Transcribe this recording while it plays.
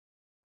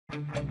If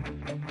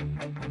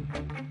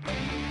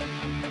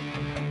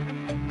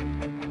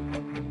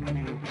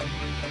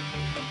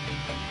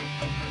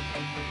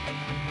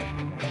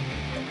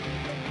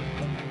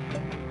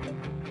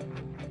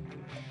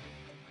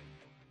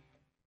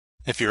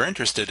you're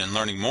interested in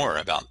learning more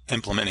about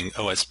implementing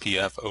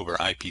OSPF over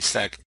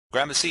IPsec,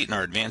 grab a seat in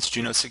our Advanced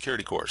Junos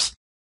Security course.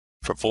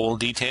 For full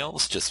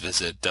details, just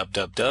visit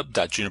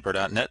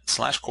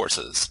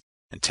www.juniper.net/courses.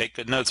 And take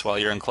good notes while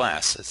you're in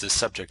class, as this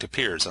subject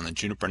appears on the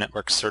Juniper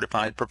Network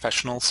Certified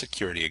Professional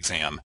Security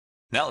Exam.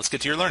 Now let's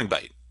get to your Learning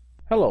Byte.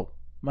 Hello,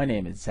 my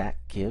name is Zach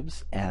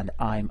Gibbs, and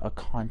I'm a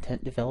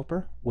content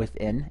developer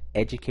within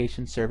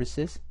Education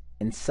Services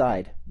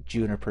inside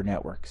Juniper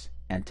Networks.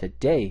 And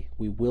today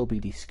we will be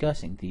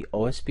discussing the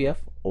OSPF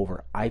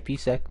over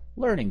IPsec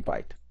Learning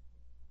Byte.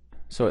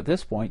 So at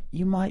this point,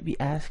 you might be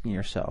asking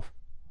yourself,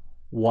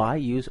 why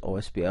use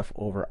OSPF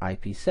over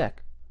IPsec?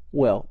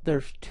 Well,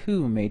 there's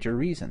two major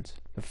reasons.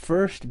 The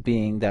first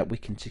being that we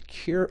can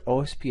secure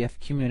OSPF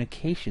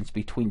communications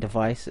between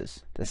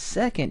devices. The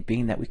second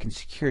being that we can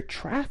secure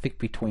traffic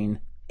between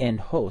end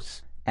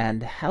hosts.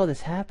 And how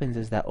this happens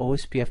is that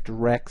OSPF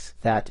directs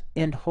that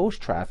end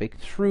host traffic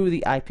through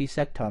the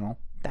IPsec tunnel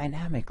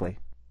dynamically.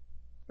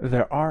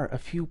 There are a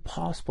few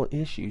possible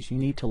issues you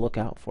need to look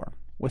out for.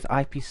 With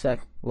IPsec,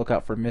 look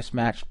out for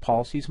mismatched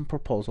policies and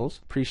proposals,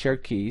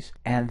 pre-shared keys,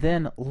 and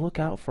then look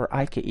out for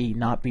IKE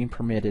not being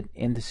permitted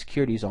in the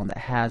security zone that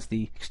has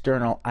the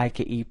external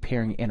IKE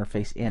pairing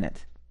interface in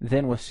it.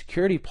 Then with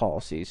security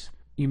policies,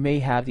 you may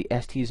have the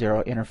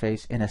ST0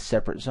 interface in a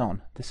separate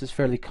zone. This is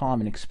fairly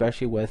common,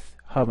 especially with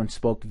hub and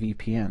spoke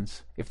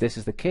VPNs. If this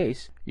is the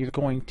case, you're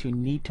going to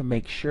need to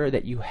make sure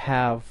that you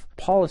have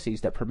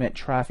policies that permit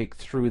traffic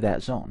through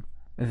that zone.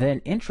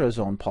 Then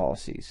intra-zone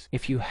policies.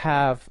 If you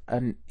have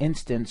an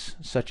instance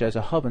such as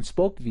a hub and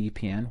spoke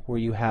VPN where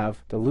you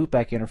have the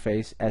loopback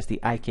interface as the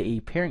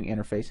IKE pairing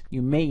interface,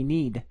 you may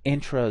need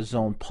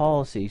intra-zone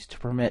policies to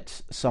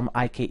permit some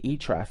IKE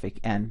traffic,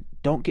 and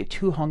don't get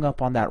too hung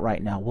up on that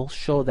right now. We'll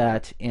show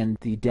that in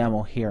the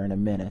demo here in a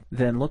minute.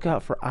 Then look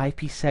out for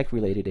IPsec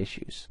related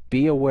issues.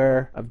 Be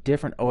aware of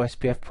different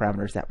OSPF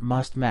parameters that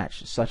must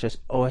match, such as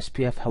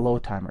OSPF hello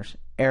timers,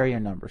 area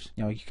numbers.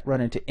 You can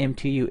run into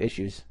MTU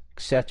issues,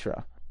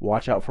 etc.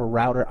 Watch out for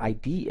router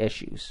ID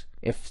issues.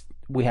 If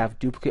we have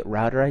duplicate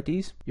router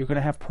IDs, you're going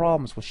to have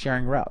problems with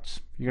sharing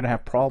routes. You're going to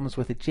have problems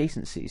with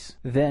adjacencies.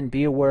 Then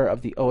be aware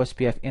of the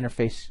OSPF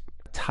interface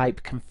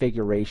type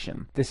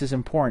configuration. This is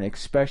important,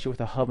 especially with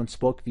a hub and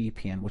spoke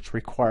VPN, which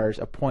requires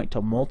a point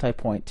to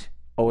multi-point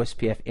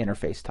OSPF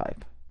interface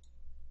type.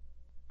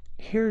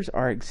 Here's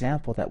our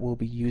example that we'll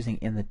be using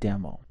in the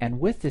demo. And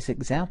with this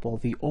example,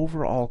 the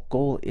overall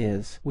goal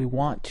is we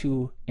want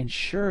to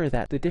ensure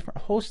that the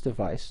different host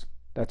device,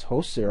 that's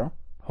host 0,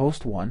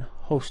 host 1,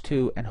 host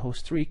 2, and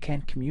host 3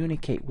 can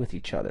communicate with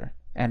each other.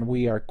 And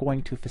we are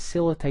going to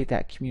facilitate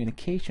that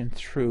communication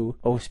through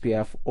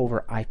OSPF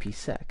over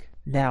IPsec.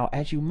 Now,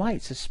 as you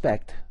might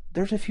suspect,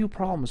 there's a few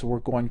problems we're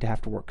going to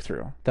have to work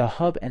through. The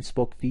hub and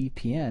spoke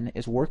VPN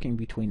is working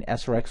between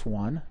SRX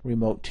 1,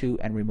 Remote 2,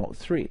 and Remote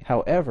 3.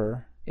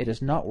 However, it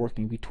is not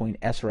working between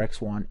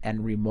SRX 1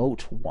 and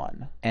Remote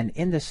 1. And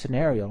in this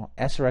scenario,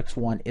 SRX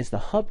 1 is the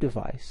hub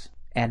device,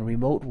 and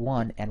Remote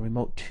 1 and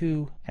Remote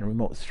 2 and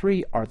Remote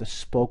 3 are the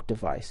spoke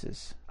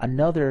devices.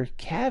 Another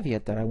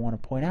caveat that I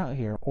want to point out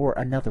here, or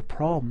another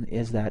problem,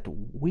 is that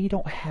we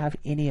don't have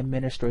any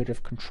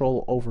administrative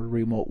control over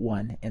Remote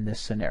 1 in this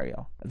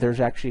scenario.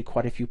 There's actually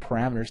quite a few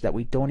parameters that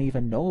we don't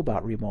even know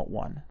about Remote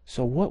 1.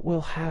 So what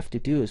we'll have to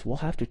do is we'll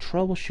have to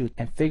troubleshoot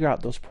and figure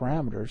out those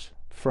parameters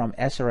from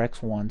SRX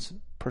 1's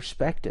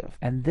perspective.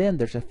 And then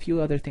there's a few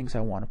other things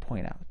I want to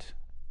point out.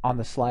 On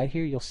the slide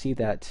here, you'll see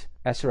that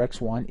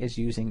SRX1 is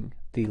using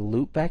the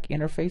loopback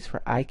interface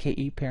for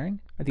IKE pairing.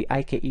 The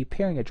IKE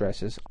pairing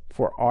addresses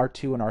for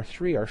R2 and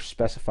R3 are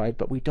specified,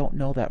 but we don't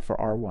know that for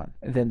R1.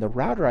 And then the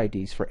router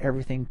IDs for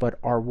everything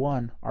but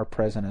R1 are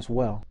present as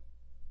well.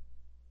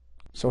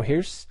 So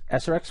here's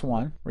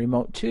SRX1,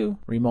 Remote 2,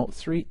 Remote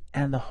 3,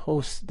 and the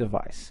host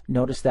device.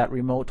 Notice that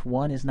Remote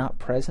 1 is not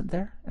present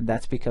there, and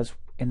that's because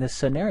in this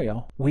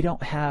scenario, we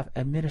don't have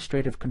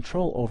administrative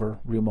control over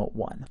Remote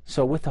 1.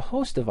 So with the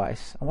host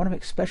device, I want to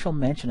make special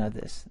mention of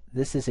this.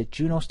 This is a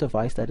Junos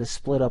device that is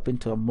split up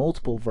into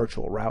multiple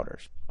virtual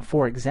routers.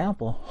 For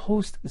example,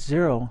 host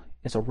 0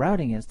 is a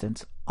routing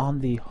instance on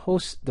the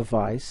host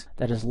device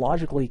that is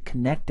logically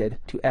connected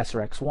to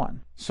SRX1.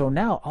 So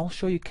now I'll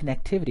show you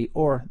connectivity,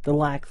 or the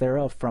lack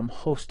thereof, from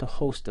host to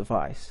host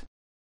device.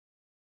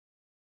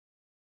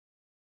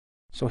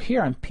 So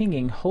here I'm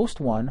pinging host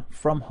 1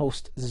 from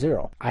host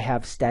 0. I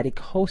have static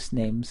host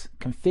names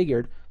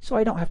configured so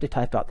I don't have to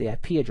type out the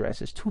IP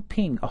addresses to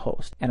ping a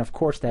host. And of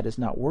course that is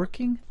not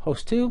working.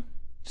 Host 2,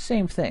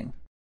 same thing.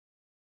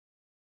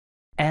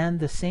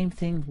 And the same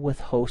thing with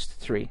host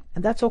 3.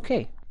 And that's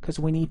okay, because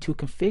we need to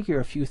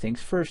configure a few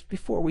things first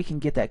before we can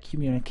get that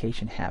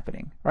communication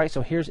happening. All right,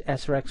 so here's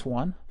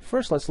SRX1.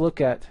 First, let's look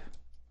at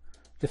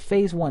the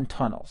phase 1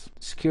 tunnels.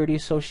 Security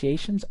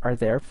associations are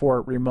there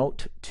for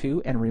Remote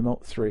 2 and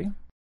Remote 3.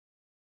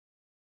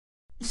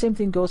 Same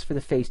thing goes for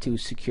the Phase 2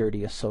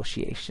 security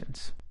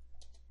associations.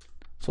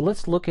 So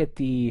let's look at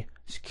the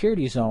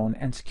security zone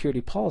and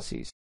security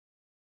policies.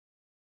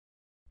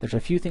 There's a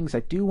few things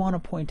I do want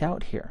to point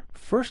out here.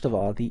 First of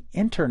all, the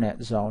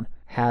Internet zone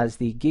has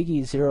the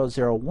GIGI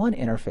 001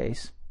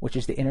 interface, which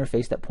is the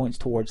interface that points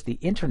towards the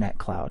Internet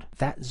cloud.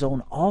 That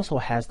zone also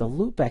has the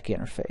loopback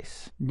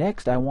interface.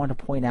 Next, I want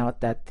to point out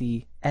that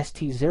the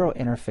ST0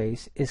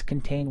 interface is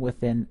contained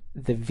within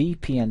the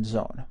VPN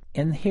zone.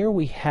 In here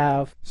we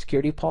have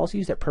security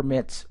policies that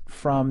permits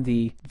from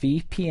the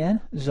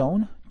VPN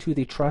zone to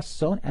the trust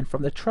zone and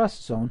from the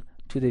trust zone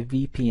to the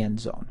VPN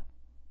zone.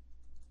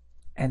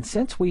 And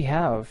since we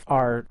have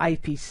our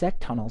IPsec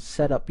tunnels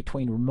set up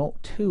between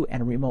Remote 2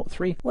 and Remote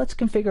 3, let's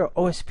configure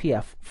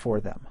OSPF for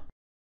them.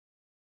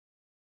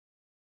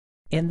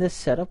 In this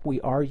setup,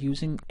 we are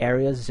using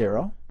Area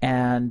 0,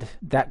 and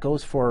that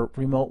goes for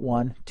Remote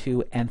 1,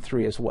 2, and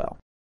 3 as well.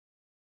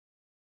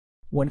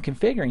 When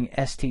configuring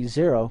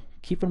ST0,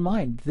 keep in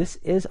mind this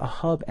is a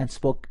hub and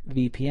spoke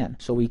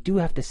VPN, so we do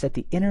have to set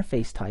the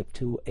interface type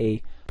to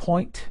a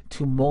point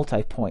to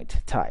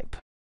multi-point type.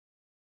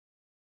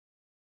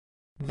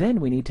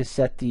 Then we need to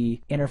set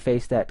the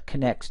interface that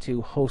connects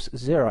to host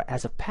 0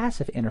 as a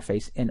passive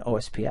interface in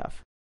OSPF.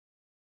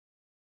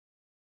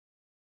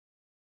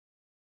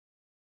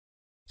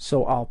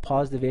 So I'll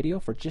pause the video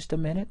for just a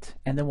minute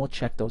and then we'll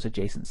check those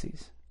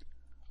adjacencies.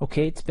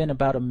 Okay, it's been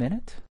about a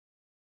minute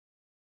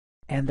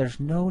and there's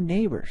no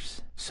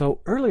neighbors. So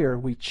earlier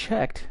we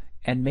checked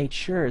and made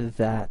sure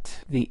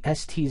that the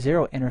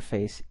ST0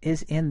 interface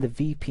is in the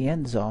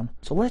VPN zone.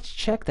 So let's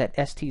check that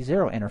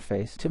ST0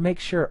 interface to make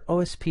sure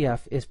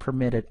OSPF is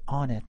permitted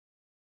on it.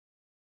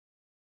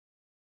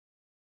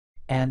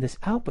 And this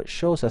output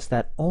shows us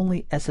that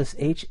only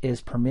SSH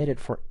is permitted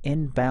for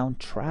inbound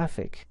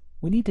traffic.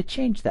 We need to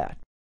change that.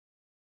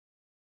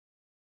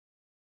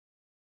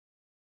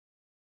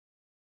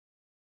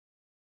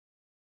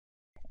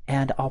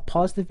 And I'll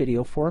pause the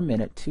video for a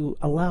minute to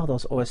allow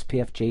those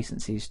OSPF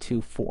adjacencies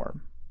to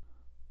form.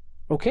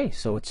 Okay,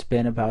 so it's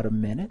been about a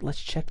minute.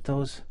 Let's check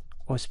those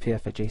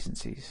OSPF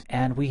adjacencies.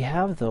 And we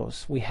have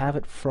those. We have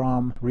it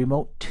from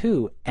Remote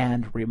 2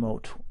 and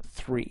Remote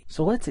 3.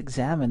 So let's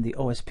examine the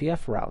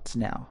OSPF routes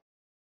now.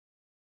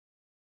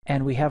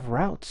 And we have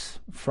routes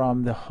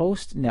from the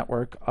host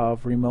network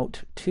of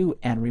Remote 2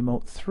 and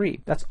Remote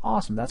 3. That's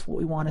awesome. That's what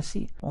we want to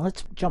see. Well,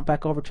 let's jump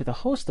back over to the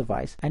host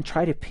device and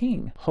try to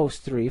ping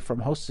host 3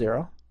 from host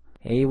 0.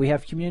 Hey, we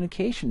have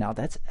communication now.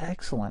 That's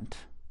excellent.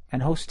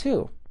 And host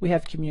 2, we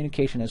have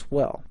communication as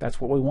well.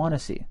 That's what we want to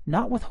see.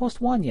 Not with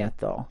host 1 yet,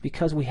 though,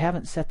 because we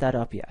haven't set that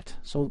up yet.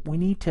 So we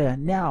need to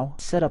now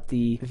set up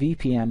the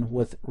VPN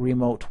with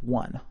Remote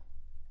 1.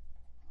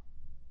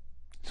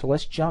 So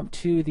let's jump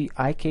to the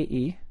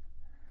IKE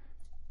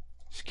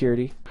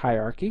security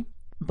hierarchy.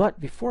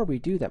 But before we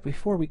do that,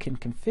 before we can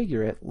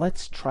configure it,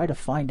 let's try to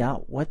find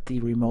out what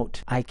the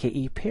remote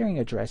IKE pairing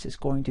address is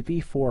going to be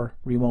for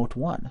Remote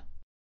 1.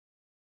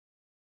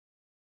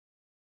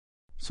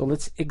 So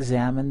let's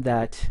examine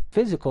that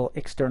physical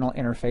external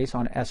interface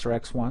on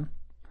SRX1.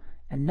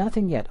 And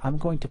nothing yet. I'm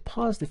going to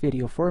pause the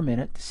video for a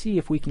minute to see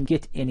if we can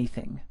get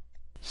anything.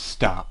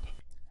 Stop.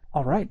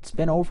 Alright, it's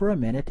been over a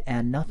minute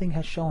and nothing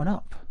has shown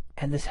up.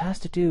 And this has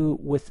to do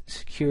with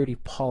security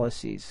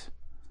policies.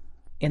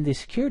 In the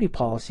security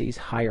policies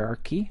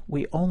hierarchy,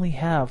 we only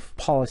have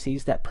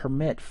policies that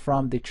permit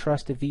from the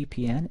trust to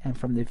VPN and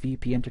from the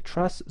VPN to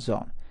trust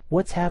zone.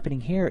 What's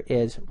happening here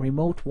is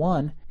Remote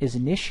 1 is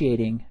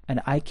initiating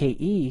an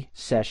IKE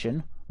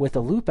session with a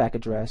loopback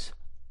address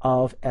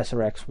of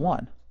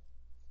SRX1.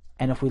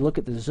 And if we look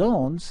at the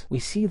zones, we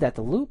see that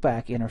the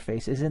loopback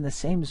interface is in the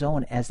same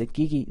zone as the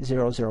GIGI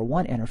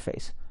 001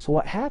 interface. So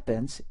what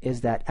happens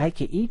is that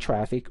IKE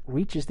traffic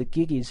reaches the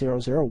GIGI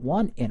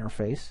 001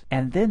 interface,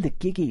 and then the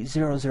GIGI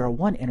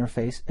 001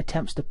 interface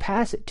attempts to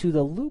pass it to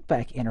the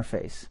loopback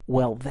interface.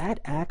 Well, that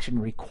action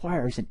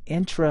requires an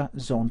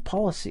intra-zone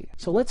policy.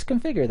 So let's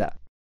configure that.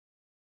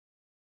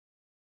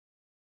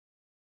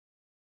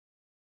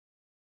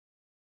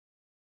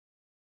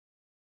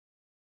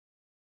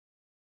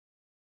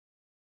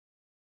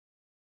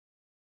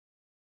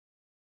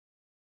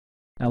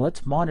 Now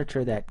let's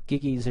monitor that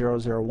GIGI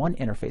 001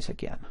 interface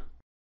again.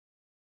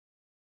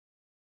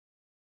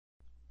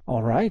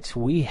 Alright,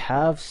 we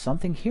have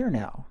something here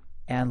now.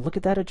 And look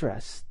at that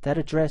address. That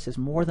address is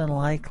more than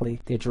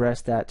likely the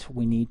address that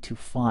we need to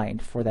find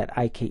for that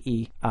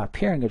IKE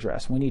pairing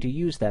address. We need to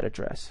use that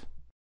address.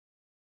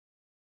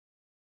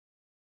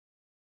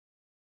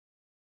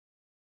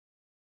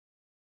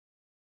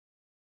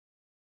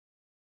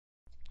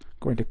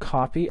 Going to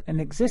copy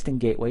an existing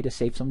gateway to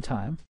save some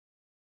time.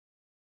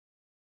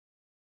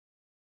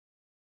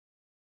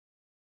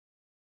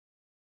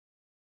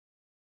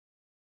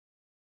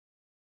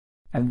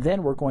 And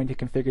then we're going to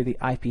configure the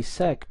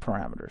IPsec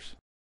parameters.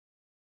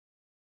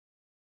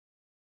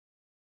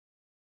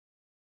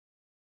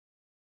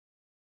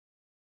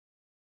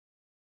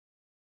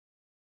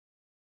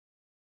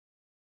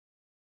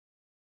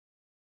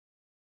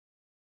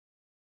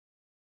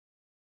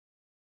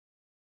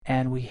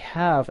 And we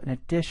have an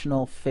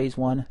additional Phase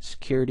 1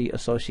 security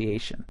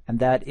association, and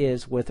that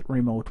is with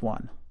Remote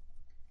 1.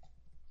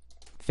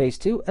 Phase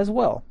 2 as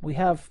well. We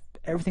have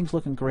everything's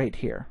looking great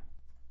here.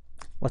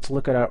 Let's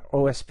look at our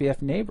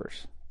OSPF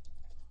neighbors.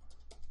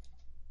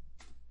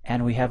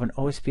 And we have an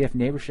OSPF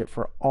neighborship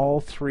for all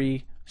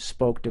 3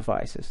 spoke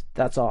devices.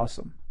 That's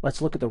awesome.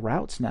 Let's look at the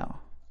routes now.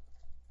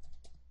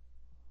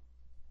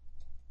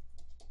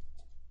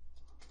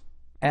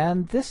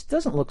 And this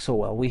doesn't look so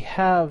well.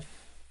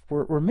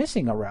 We're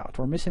missing a route.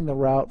 We're missing the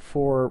route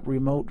for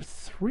Remote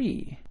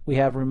 3. We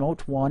have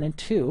Remote 1 and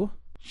 2.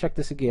 Check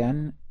this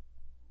again.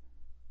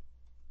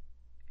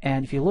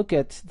 And if you look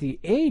at the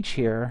age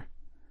here,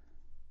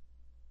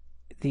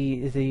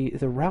 the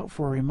route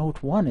for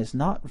Remote 1 is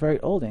not very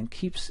old and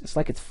it's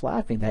like it's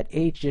flapping. That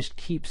age just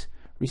keeps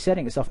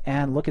resetting itself.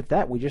 And look at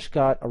that. We just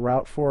got a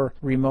route for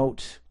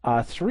Remote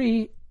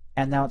 3,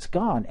 and now it's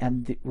gone.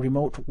 And the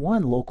Remote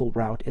 1 local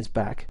route is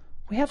back.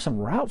 We have some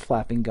route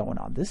flapping going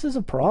on. This is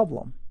a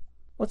problem.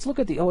 Let's look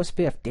at the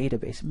OSPF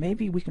database.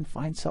 Maybe we can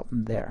find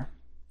something there.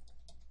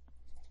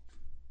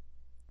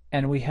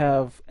 And we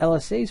have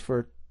LSAs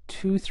for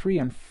 2, 3,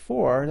 and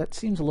 4. That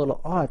seems a little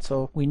odd.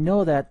 So we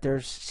know that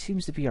there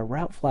seems to be a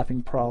route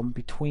flapping problem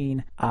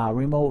between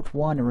Remote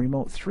 1 and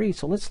Remote 3.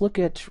 So let's look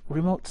at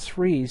Remote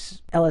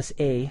 3's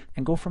LSA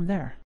and go from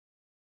there.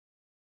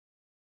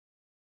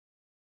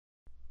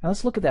 Now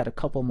let's look at that a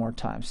couple more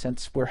times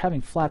since we're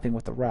having flapping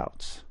with the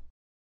routes.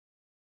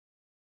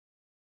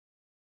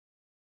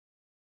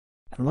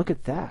 And look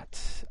at that.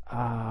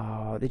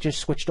 They just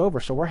switched over.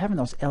 So we're having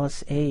those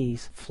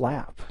LSAs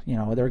flap. You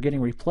know, they're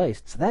getting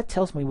replaced. So that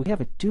tells me we have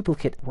a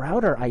duplicate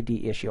router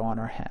ID issue on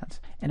our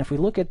hands. And if we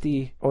look at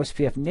the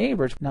OSPF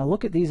neighbors, now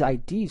look at these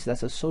IDs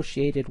that's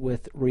associated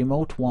with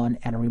Remote 1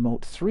 and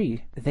Remote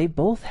 3. They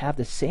both have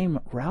the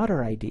same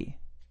router ID.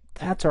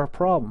 That's our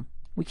problem.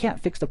 We can't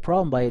fix the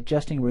problem by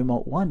adjusting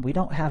Remote 1. We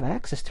don't have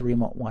access to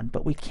Remote 1,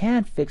 but we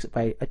can fix it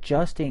by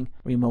adjusting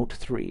Remote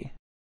 3.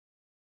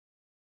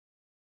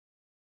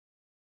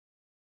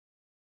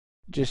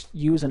 Just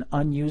use an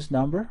unused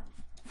number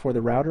for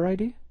the router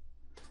ID,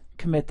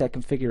 commit that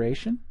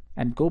configuration,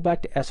 and go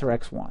back to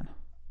SRX1.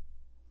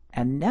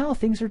 And now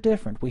things are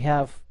different. We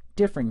have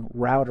differing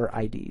router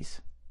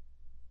IDs.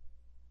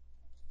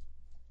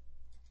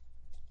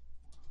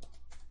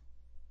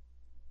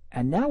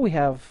 And now we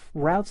have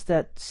routes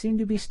that seem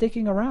to be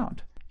sticking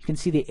around. You can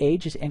see the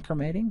age is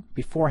incrementing.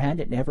 Beforehand,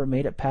 it never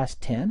made it past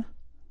 10.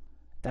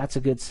 That's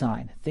a good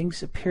sign.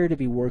 Things appear to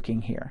be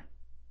working here.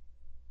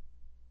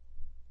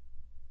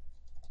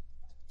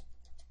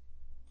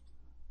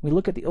 We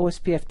look at the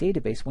OSPF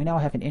database. We now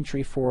have an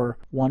entry for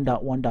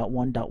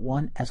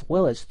 1.1.1.1 as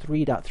well as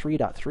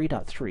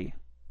 3.3.3.3.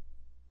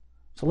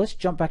 So let's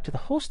jump back to the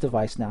host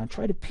device now and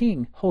try to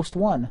ping host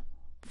 1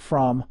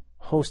 from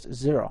host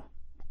 0.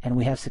 And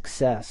we have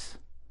success.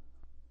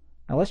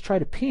 Now let's try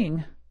to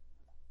ping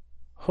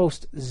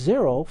host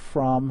 0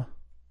 from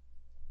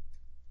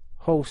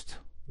host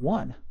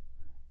 1.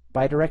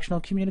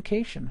 Bidirectional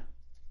communication.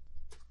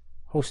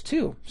 Host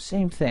 2,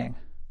 same thing.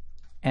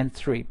 And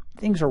 3.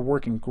 Things are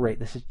working great.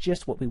 This is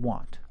just what we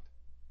want.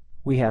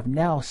 We have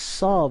now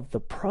solved the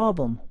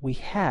problem we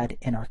had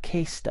in our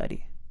case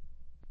study.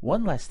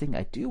 One last thing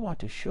I do want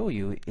to show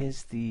you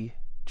is the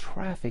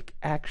traffic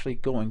actually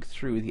going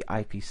through the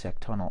IPsec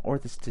tunnel, or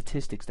the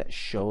statistics that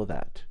show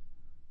that.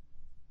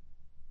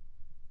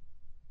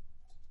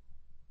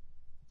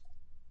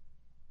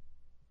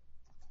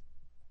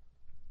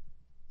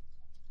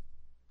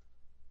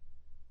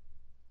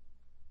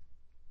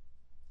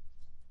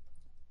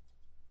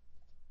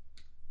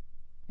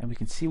 And we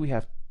can see we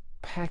have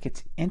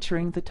packets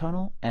entering the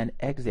tunnel and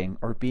exiting,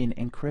 or being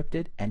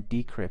encrypted and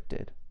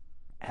decrypted.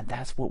 And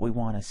that's what we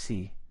want to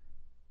see.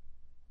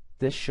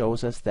 This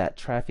shows us that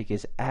traffic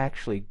is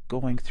actually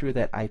going through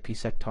that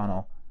IPsec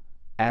tunnel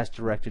as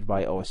directed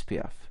by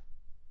OSPF.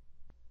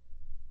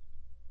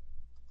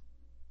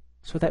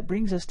 So that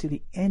brings us to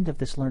the end of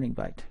this learning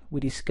byte. We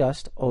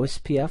discussed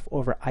OSPF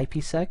over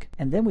IPsec,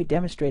 and then we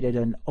demonstrated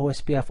an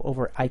OSPF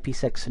over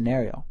IPsec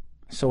scenario.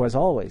 So as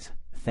always,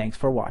 thanks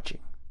for watching.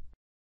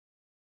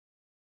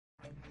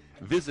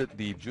 Visit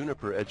the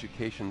Juniper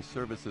Education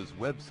Services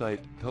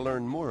website to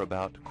learn more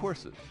about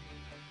courses.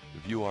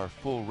 View our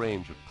full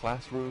range of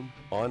classroom,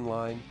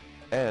 online,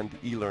 and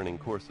e-learning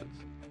courses.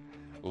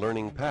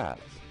 Learning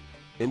paths,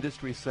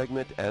 industry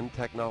segment and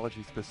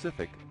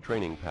technology-specific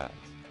training paths.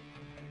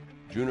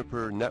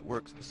 Juniper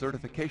Network's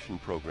certification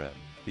program,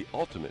 the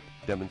ultimate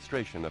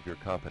demonstration of your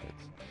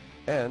competence.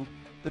 And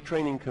the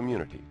training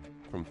community,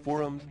 from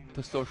forums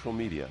to social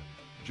media.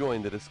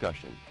 Join the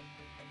discussion.